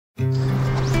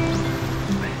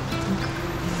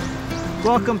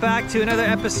Welcome back to another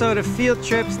episode of Field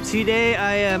Trips. Today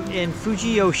I am in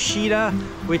Fujiyoshida,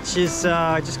 which is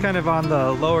just kind of on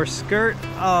the lower skirt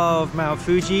of Mount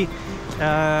Fuji.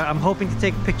 I'm hoping to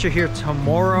take a picture here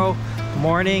tomorrow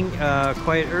morning,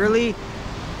 quite early.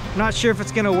 Not sure if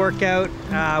it's gonna work out.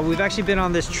 We've actually been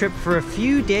on this trip for a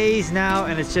few days now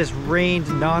and it's just rained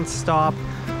non-stop.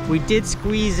 We did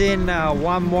squeeze in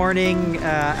one morning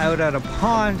out at a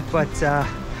pond, but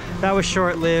that was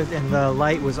short-lived and the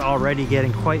light was already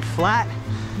getting quite flat.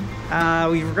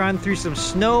 We've gone through some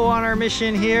snow on our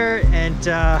mission here, and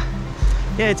yeah,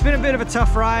 it's been a bit of a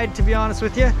tough ride, to be honest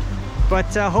with you.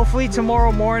 But hopefully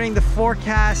tomorrow morning, the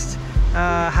forecast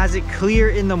has it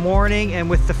clear in the morning, and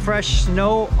with the fresh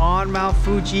snow on Mount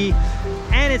Fuji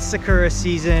and it's Sakura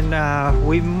season,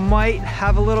 we might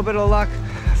have a little bit of luck.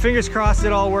 Fingers crossed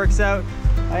it all works out.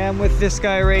 I am with this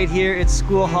guy right here. It's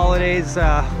school holidays,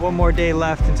 one more day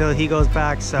left until he goes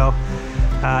back, so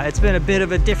it's been a bit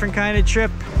of a different kind of trip.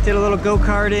 Did a little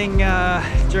go-karting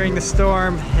during the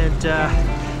storm and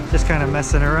just kind of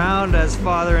messing around as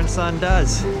father and son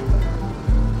does.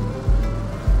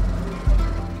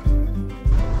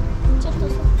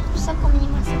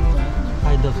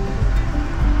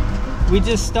 We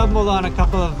just stumbled on a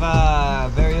couple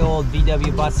of very old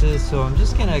VW buses, so I'm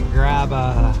just gonna grab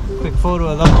a quick photo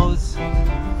of those.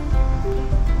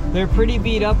 They're pretty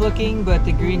beat up looking, but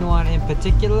the green one in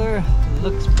particular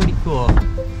looks pretty cool.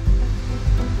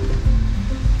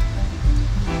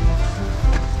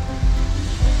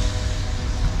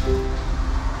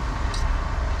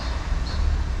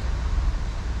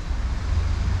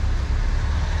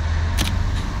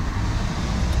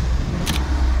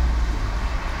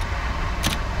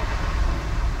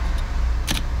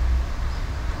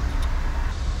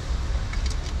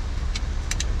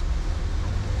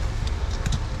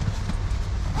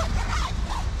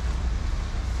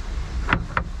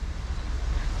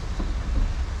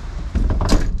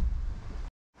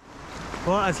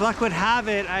 Well, as luck would have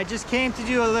it, I just came to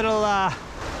do a little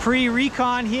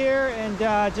pre-recon here and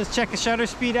just check the shutter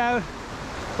speed out.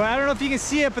 But I don't know if you can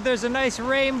see it, but there's a nice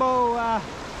rainbow.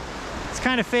 It's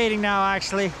kind of fading now,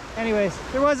 actually. Anyways,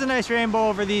 there was a nice rainbow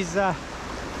over these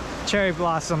cherry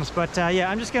blossoms. But yeah,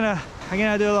 I'm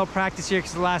gonna do a little practice here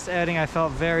because the last outing I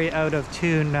felt very out of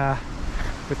tune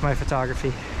with my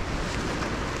photography.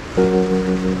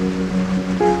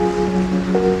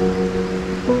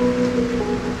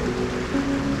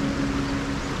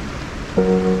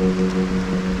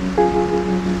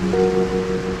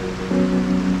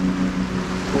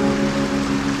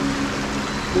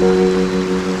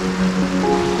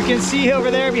 You can see over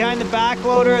there behind the back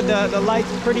loader, the light's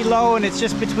pretty low and it's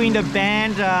just between the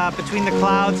band, between the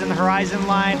clouds and the horizon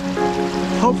line.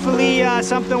 Hopefully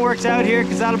something works out here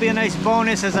because that'll be a nice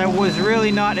bonus, as I was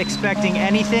really not expecting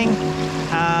anything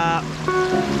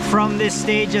from this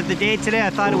stage of the day today. I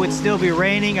thought it would still be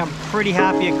raining. I'm pretty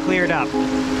happy it cleared up.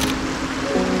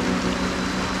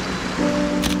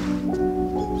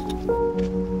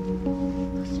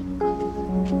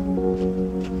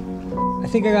 I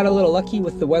think I got a little lucky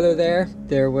with the weather there.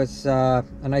 There was a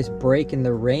nice break in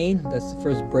the rain. That's the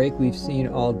first break we've seen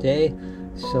all day.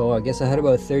 So I guess I had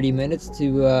about 30 minutes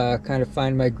to kind of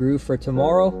find my groove for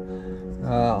tomorrow.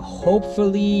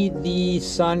 Hopefully the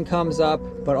sun comes up,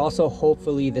 but also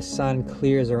hopefully the sun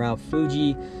clears around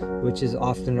Fuji, which is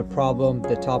often a problem.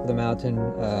 The top of the mountain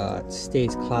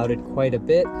stays clouded quite a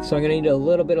bit. So I'm gonna need a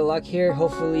little bit of luck here.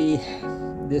 Hopefully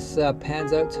this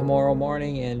pans out tomorrow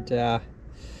morning and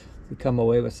we come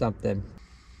away with something.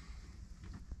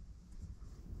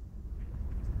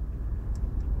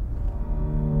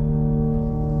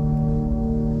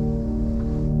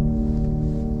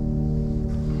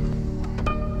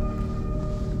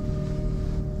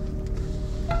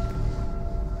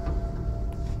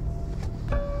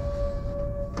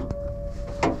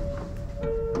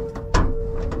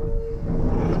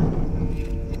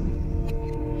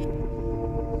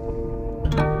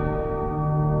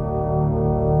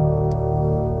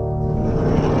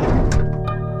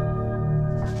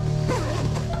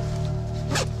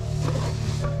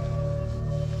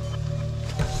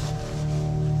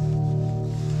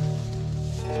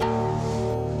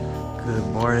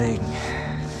 Morning.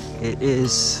 It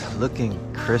is looking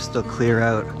crystal clear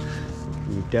out.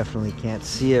 You definitely can't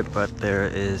see it, but there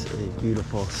is a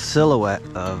beautiful silhouette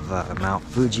of Mount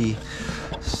Fuji.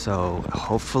 So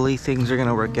hopefully things are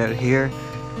gonna work out here.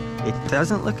 It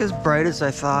doesn't look as bright as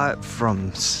I thought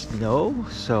from snow,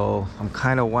 so I'm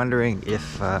kind of wondering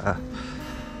if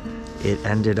it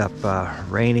ended up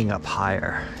raining up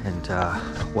higher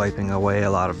and wiping away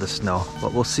a lot of the snow.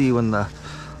 But we'll see when the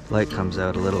light comes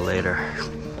out a little later.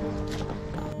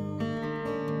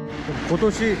 今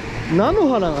年菜の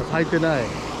花が咲いてない。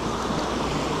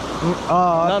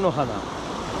菜の花。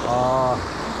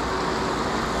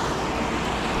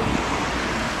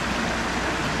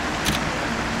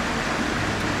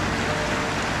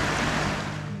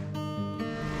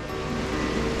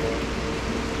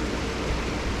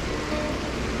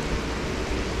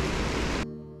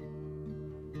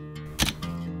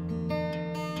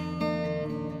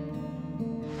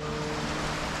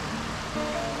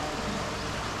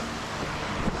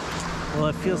Well,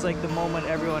 it feels like the moment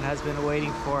everyone has been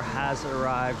waiting for has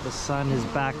arrived. The sun is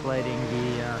backlighting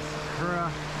the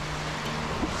Sakura.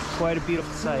 Quite a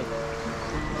beautiful sight.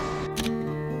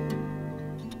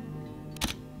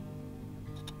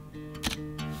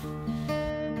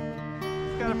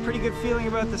 I've got a pretty good feeling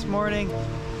about this morning.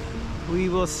 We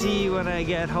will see when I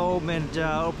get home and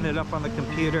open it up on the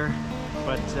computer.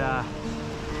 But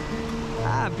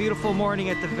beautiful morning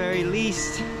at the very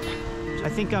least. I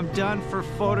think I'm done for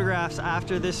photographs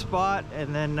after this spot,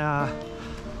 and then I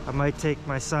might take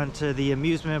my son to the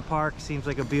amusement park. Seems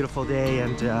like a beautiful day,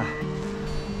 and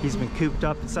he's been cooped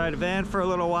up inside a van for a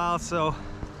little while, so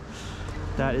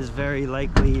that is very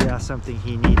likely something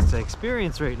he needs to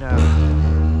experience right now.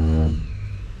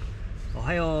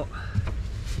 Ohayo.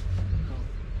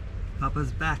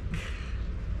 Papa's back.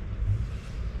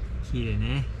 Kirei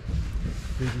ne.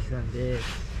 Fuji-san desu.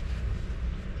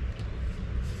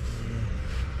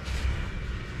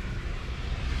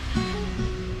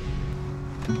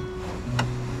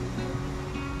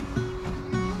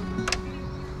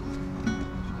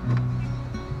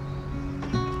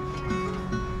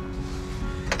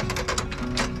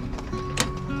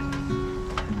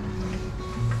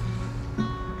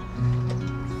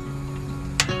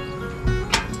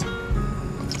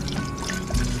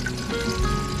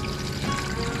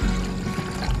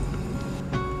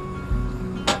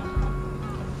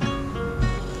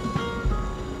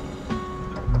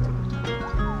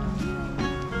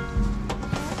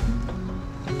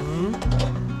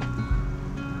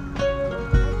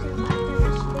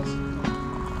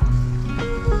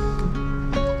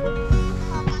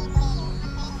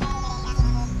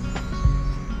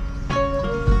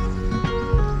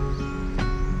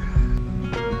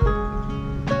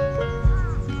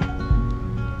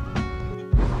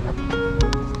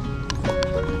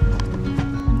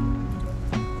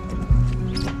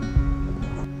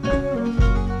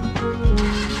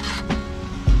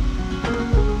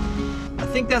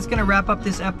 I think that's gonna wrap up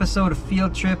this episode of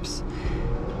Field Trips.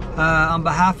 On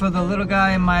behalf of the little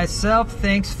guy and myself,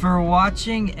 thanks for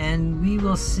watching, and we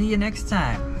will see you next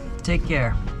time. Take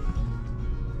care.